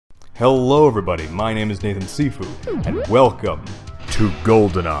Hello everybody, my name is Nathan Sifu, and welcome to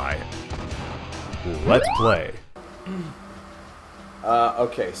GoldenEye. Let's play.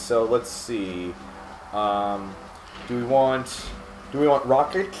 Okay, so let's see. Do we want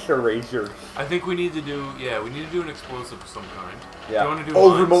rockets or razors? I think we need to do, we need to do an explosive of some kind. Yeah. Do you want to do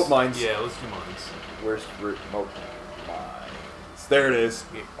mines? Remote mines. Yeah, let's do mines. Where's remote mines? There it is.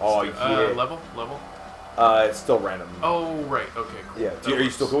 Yeah, Oh, yeah. Level? It's still random. Oh, right. Okay, cool. Yeah. Are you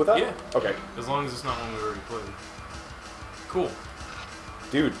still cool with that? Yeah. Okay. As long as it's not one we already played. Cool.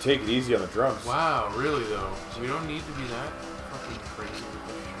 Dude, take it easy on the drums. Wow, really though? We don't need to be that fucking crazy with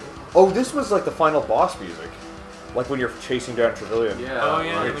this shit. Oh, this was like the final boss music. Like when you're chasing down Trevelyan. Yeah. Oh,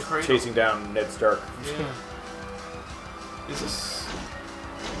 yeah, in the cradle. Chasing down Ned Stark. Yeah. Is this...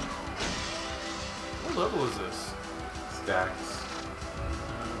 What level is this? Stacks.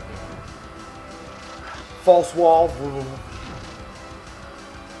 False wall.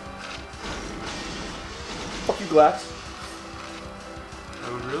 Fuck you, glass. I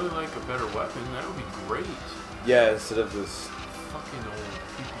would really like a better weapon. That would be great. Yeah, instead of this Fucking old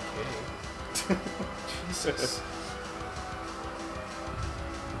PPK. Jesus.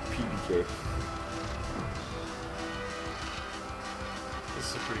 PBK. This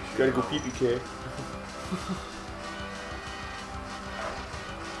is a pretty shit. Gotta go PPK.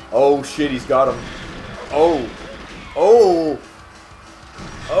 Oh shit, he's got him. Oh! Oh!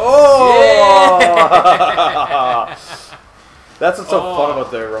 Oh! Yeah! That's what's so fun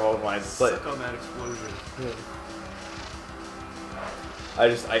about the remote mines. It's like, suck on that explosion.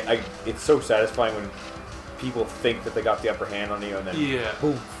 I it's so satisfying when people think that they got the upper hand on you and then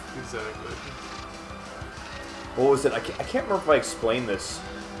boom. Exactly. What was it? I can't remember if I explained this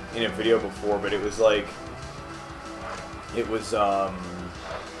in a video before, but it was like, it was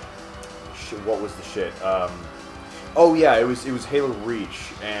shit, what was the shit? Oh yeah, it was Halo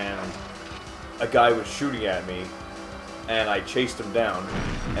Reach, and a guy was shooting at me, and I chased him down,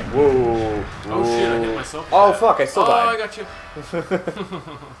 and whoa! Oh shit! I hit myself. Oh fuck! I still died. Oh, I got you.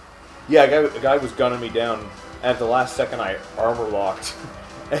 Yeah, a guy was gunning me down, and at the last second I armor locked,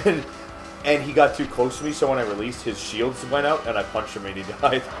 and he got too close to me, so when I released, his shields went out, and I punched him and he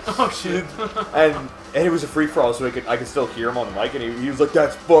died. Oh shit! and it was a free for all, so I could still hear him on the mic, and he was like,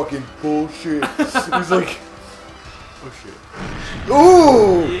 "That's fucking bullshit." He was like, "Oh shit!"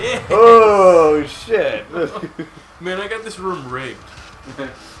 Ooh! Yeah. Oh shit! Man, I got this room rigged.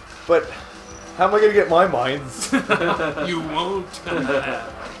 But how am I gonna get my mines? You won't.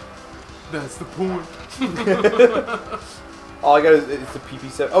 That's the point. All I got is it's the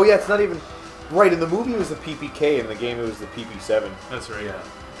PP7. Oh yeah, it's not even right. In the movie it was the PPK, in the game it was the PP7. That's right. Yeah.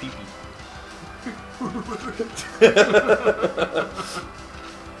 PP.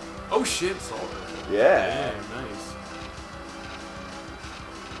 Oh shit! Solid. Yeah. Yeah, nice.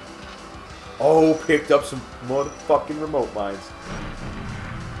 Oh, picked up some motherfucking remote mines.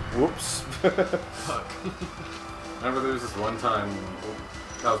 Whoops. Fuck. Remember there was this one time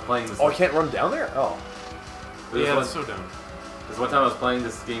I was playing this... Oh, I can't run down there? Oh. Yeah, that's so dumb. This one time I was playing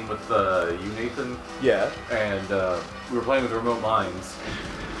this game with you, Nathan. Yeah. And we were playing with remote mines.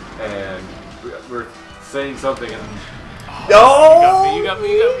 And we were saying something and... Oh! You got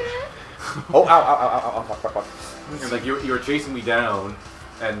me. Oh, ow, fuck. And like you were chasing me down,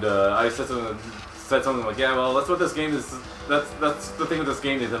 and I said something like, yeah, well, that's what this game is. That's the thing with this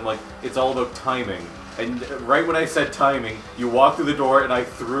game is, like, it's all about timing. And right when I said timing, you walked through the door, and I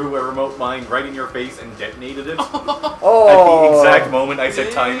threw a remote mine right in your face and detonated it. Oh! At the exact moment I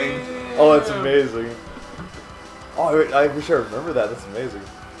said timing. Oh, that's amazing. Oh, I wish I remember that. That's amazing.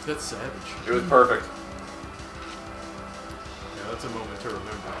 That's savage. It was perfect. Yeah, that's a moment to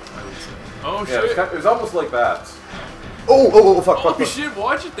remember, I would say. Oh Yeah, shit! it was almost like that. Oh, fuck. Oh shit,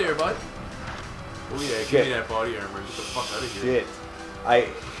 watch it there, bud. Oh yeah, Shit. give me that body armor. Get the fuck out of here. Shit.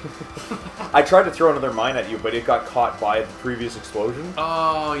 I tried to throw another mine at you, but it got caught by the previous explosion.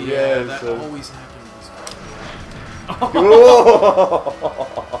 Oh yeah, Yeah, that so... always happens.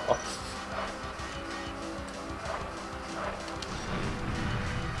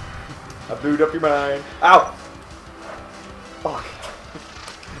 I blew up your mine. Ow! Fuck.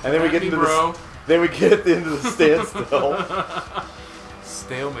 And then we get into bro. Then we get into the standstill.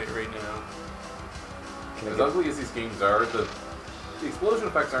 Stalemate right now. As ugly as these games are, the explosion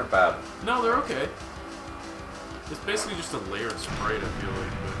effects aren't bad. No, they're okay. It's basically just a layered sprite, I feel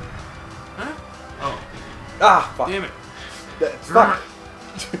like. But... Huh? Oh. Ah, fuck. Damn it. Fuck.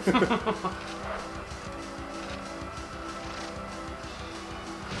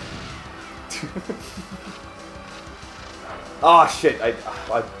 Oh shit!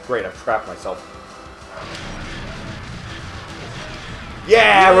 Great, I've trapped myself.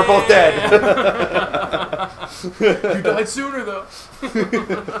 Yeah, we're both dead. You died sooner though.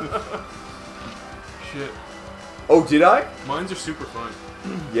 Shit. Oh, did I? Mines are super fun.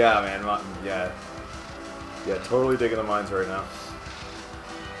 Yeah, man. Yeah. Yeah, totally digging the mines right now.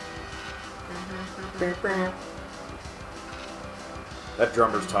 That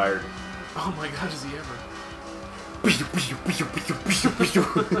drummer's tired. Oh my god, is he ever?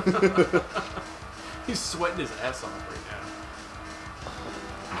 He's sweating his ass off right now.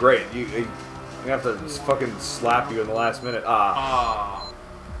 Great. You have to fucking slap you in the last minute. Ah.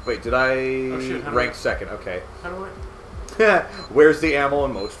 Wait, did I Shit, rank second? Okay. How do I? Where's the ammo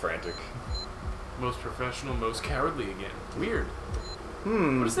and most frantic? Most professional, most cowardly again. Weird.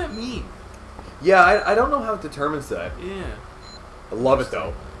 Hmm. What does that mean? Yeah, I don't know how it determines that. Yeah. I love it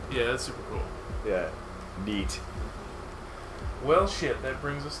though. Yeah, that's super cool. Yeah. Neat. Well, shit, that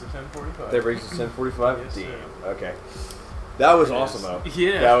brings us to 10:45. That brings us to 10:45? Yes, Damn. sir. Okay. That was Yes. awesome though.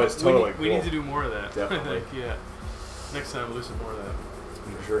 Yeah. That was totally we cool. need to do more of that. Definitely. I think, yeah. Next time, listen more of that.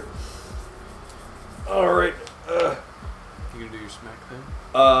 For sure. Alright. You gonna do your smack thing?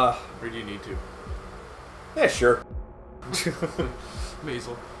 Or do you need to? Yeah, sure.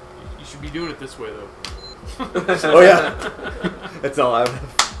 Maisel, you should be doing it this way, though. Oh, yeah. That's all I have.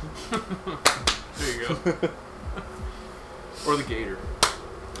 There you go. Or the gator.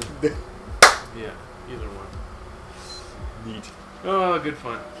 Yeah, either one. Neat. Oh, good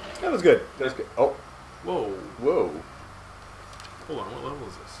fun. That was good. That was good. Oh. Whoa. Whoa. Hold on, what level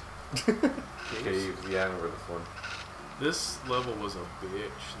is this? Caves. Yeah, I remember this one. This level was a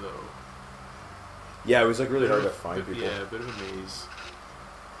bitch, though. Yeah, it was like really hard to find people. Yeah, a bit of a maze.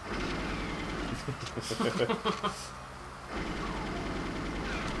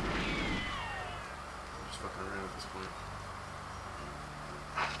 Just fucking around at this point.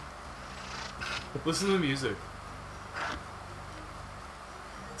 Listen to the music.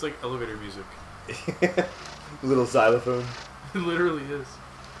 It's like elevator music. Little xylophone. It literally is.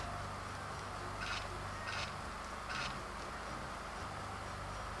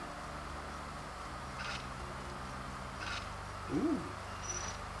 Ooh.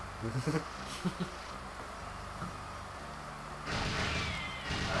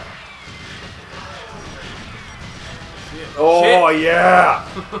 Shit. Oh, Shit. yeah!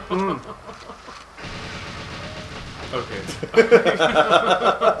 Okay.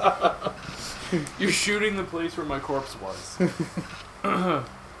 You're shooting the place where my corpse was. I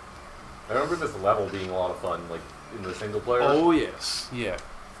remember this level being a lot of fun, like in the single player. Oh yes, yeah.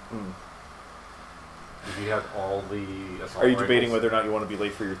 If you have all the assault Are you rifles. debating whether or not you want to be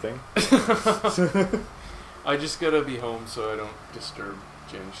late for your thing? I just gotta be home so I don't disturb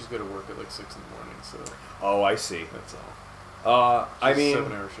Jen. She's gotta work at like 6 in the morning, so Oh, I see. that's all. I mean...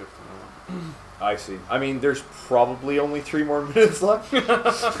 7-hour shift tomorrow. I see. I mean, there's probably only 3 more minutes left.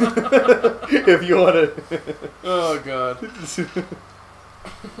 If you want to... Oh god.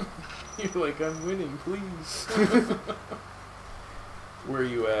 You're like, I'm winning, please. Where are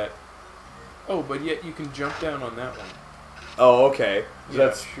you at? Oh, but yet you can jump down on that one. Oh, okay. Yeah,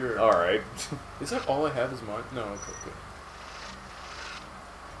 That's sure. Alright. Is that all I have is mine? No, okay, good.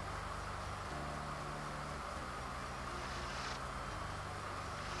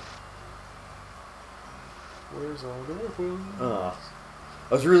 Where's all the weapons? I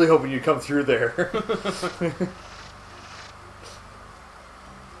was really hoping you'd come through there.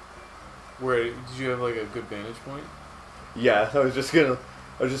 Where did you have like a good vantage point? Yeah, I was just gonna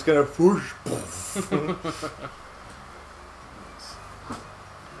whoosh.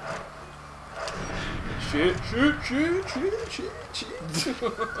 Shit.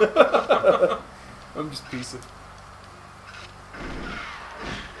 I'm just piecing.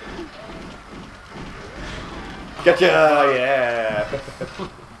 Gotcha! Yeah!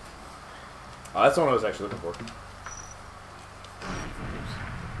 Oh, that's the one I was actually looking for.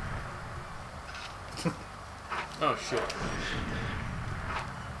 Oh shit.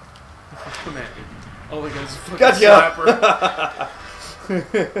 Come at me. All I got is a fucking Gotcha! slapper.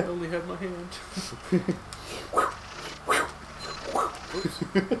 I only had my hand.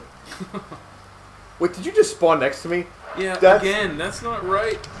 Wait, did you just spawn next to me? Yeah, That's- again, that's not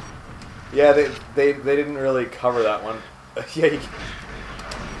right. Yeah, they didn't really cover that one. Yeah, you...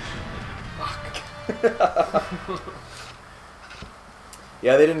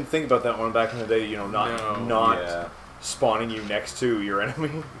 Yeah, they didn't think about that one back in the day, you know, not spawning you next to your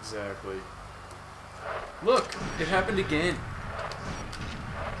enemy. Exactly. Look, it happened again.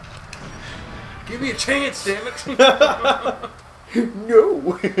 Give me a chance, damn it!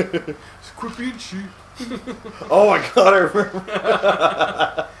 No! Quit being cheap. Oh my god, I remember.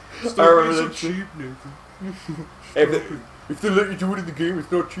 Stop I remember being so that. cheap, Nathan. If If they let you do it in the game,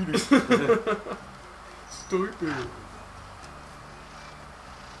 it's not cheating. Stupid.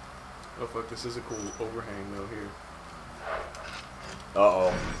 Oh fuck, this is a cool overhang though here.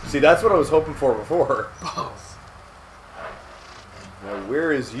 Uh-oh. See, that's what I was hoping for before. Balls. Now,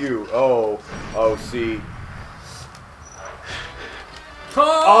 where is you? Oh, see.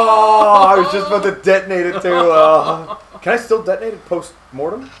 Oh, I was just about to detonate it too. Can I still detonate it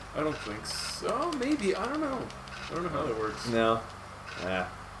post-mortem? I don't think so. Maybe. I don't know. I don't know how that works. No. Yeah.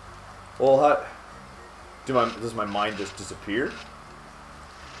 Well, how... Does my mind just disappear?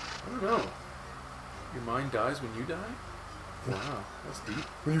 I don't know. Your mind dies when you die? Wow, that's deep.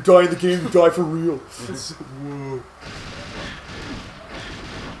 When you die in the game, you die for real. Whoa.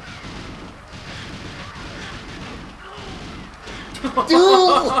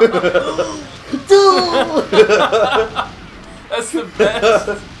 That's the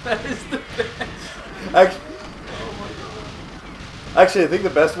best. That is the best. Actually, I think the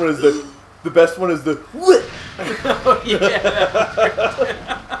best one is the Oh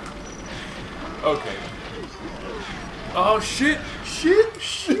yeah. Okay. Oh shit! Shit!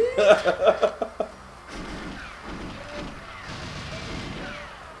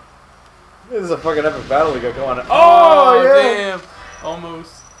 This is a fucking epic battle we got going on. Oh yeah! Damn!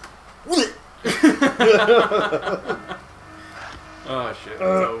 Almost. Oh shit! It's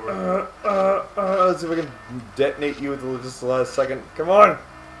over. Let's see if I can detonate you with just the last second. Come on!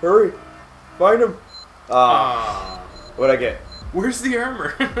 Hurry! Find him! What'd I get? Where's the armor?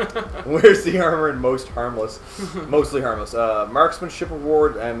 Where's the armor and most harmless? Mostly harmless. Marksmanship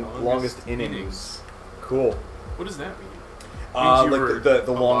award and longest innings. Cool. What does that mean? Like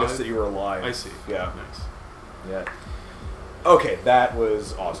the longest that you were alive. I see. Yeah. Nice. Yeah. Okay, that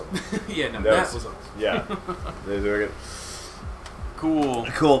was awesome. Yeah, no, that was awesome. Yeah. Very good. Cool.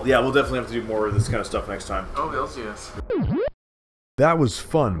 Cool. Yeah, we'll definitely have to do more of this kind of stuff next time. Oh, hells yes. That was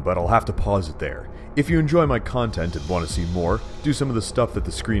fun, but I'll have to pause it there. If you enjoy my content and want to see more, do some of the stuff that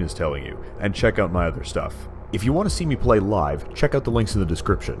the screen is telling you, and check out my other stuff. If you want to see me play live, check out the links in the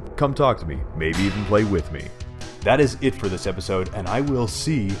description. Come talk to me, maybe even play with me. That is it for this episode, and I will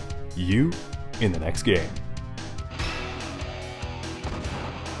see you in the next game.